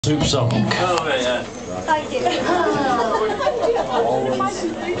soup song. Oh, yeah. Thank you.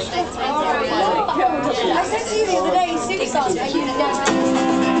 I said to you the other day, soup song, and you never.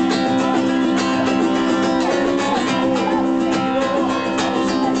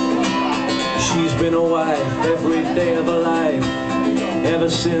 She's been a wife every day of her life, ever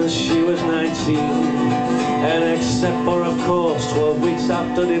since she was 19. And except for, of course, 12 weeks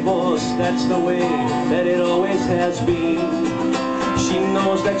after divorce, that's the way that it always has been. She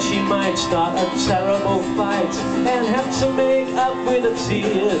knows that she might start a terrible fight and have to make up with a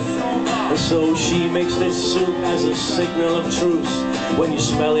tear. And so she makes this soup as a signal of truce. When you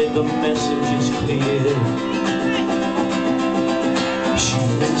smell it, the message is clear. She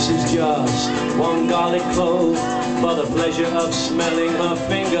minces just one garlic clove for the pleasure of smelling her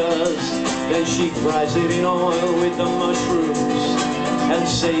fingers. Then she fries it in oil with the mushrooms and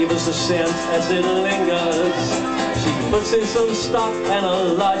savors the scent as it lingers. She puts in some stock and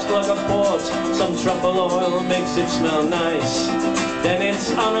a large glug of port. Some truffle oil makes it smell nice. Then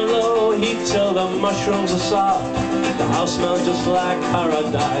it's on a low heat till the mushrooms are soft. The house smells just like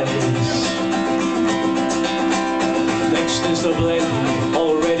paradise. Next is the blending,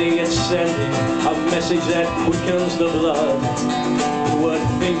 already it's sending a message that quickens the blood. You would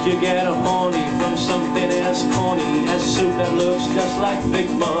think you get horny from something as corny as soup that looks just like fig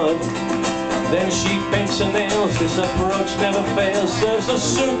mud. Then she paints her nails, this approach never fails. Serves a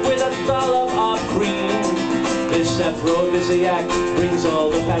soup with a dollop of cream. This aphrodisiac brings all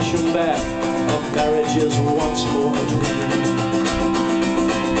the passion back of marriages once more a dream.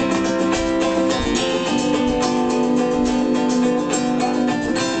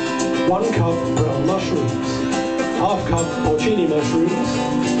 1 cup brown mushrooms, ½ cup porcini mushrooms,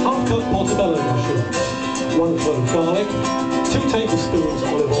 ½ cup portobello mushrooms, 1 clove garlic, 2 tablespoons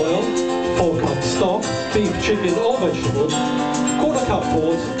olive oil, 4 cups stock, beef, chicken or vegetables, ¼ cup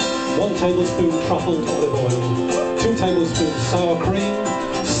port, 1 tablespoon truffled olive oil, 2 tablespoons sour cream,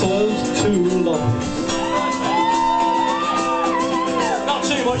 served 2 lovers. Not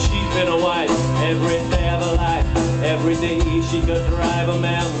too much, she's been a wife every day of her life. Every day she could drive a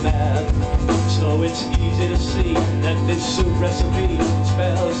man mad. So it's easy to see that this soup recipe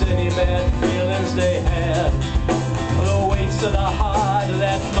spells any bad feelings they had. The weights to the heart,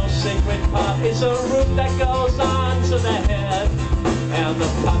 that most sacred part, is a root that goes on to the head. And the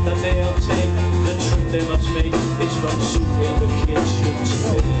pot that they'll take, the trip they must make, is from soup in the kitchen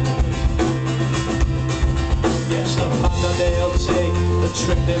today. Yes, the pot that they'll take, the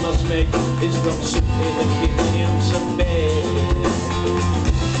trip they must make, is from soup in the kitchen today.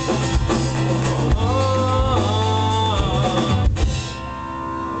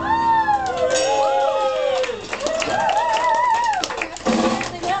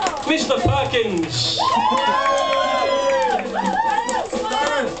 Mr. Perkins!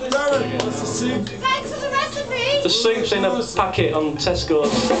 What's the soup? Thanks for the recipe! The soup's in a packet on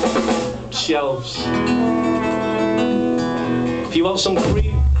Tesco's shelves. If you want some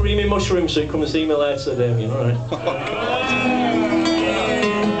creamy mushroom soup, come and see me later, Damien, alright?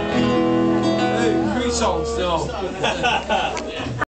 Hey, croissants still.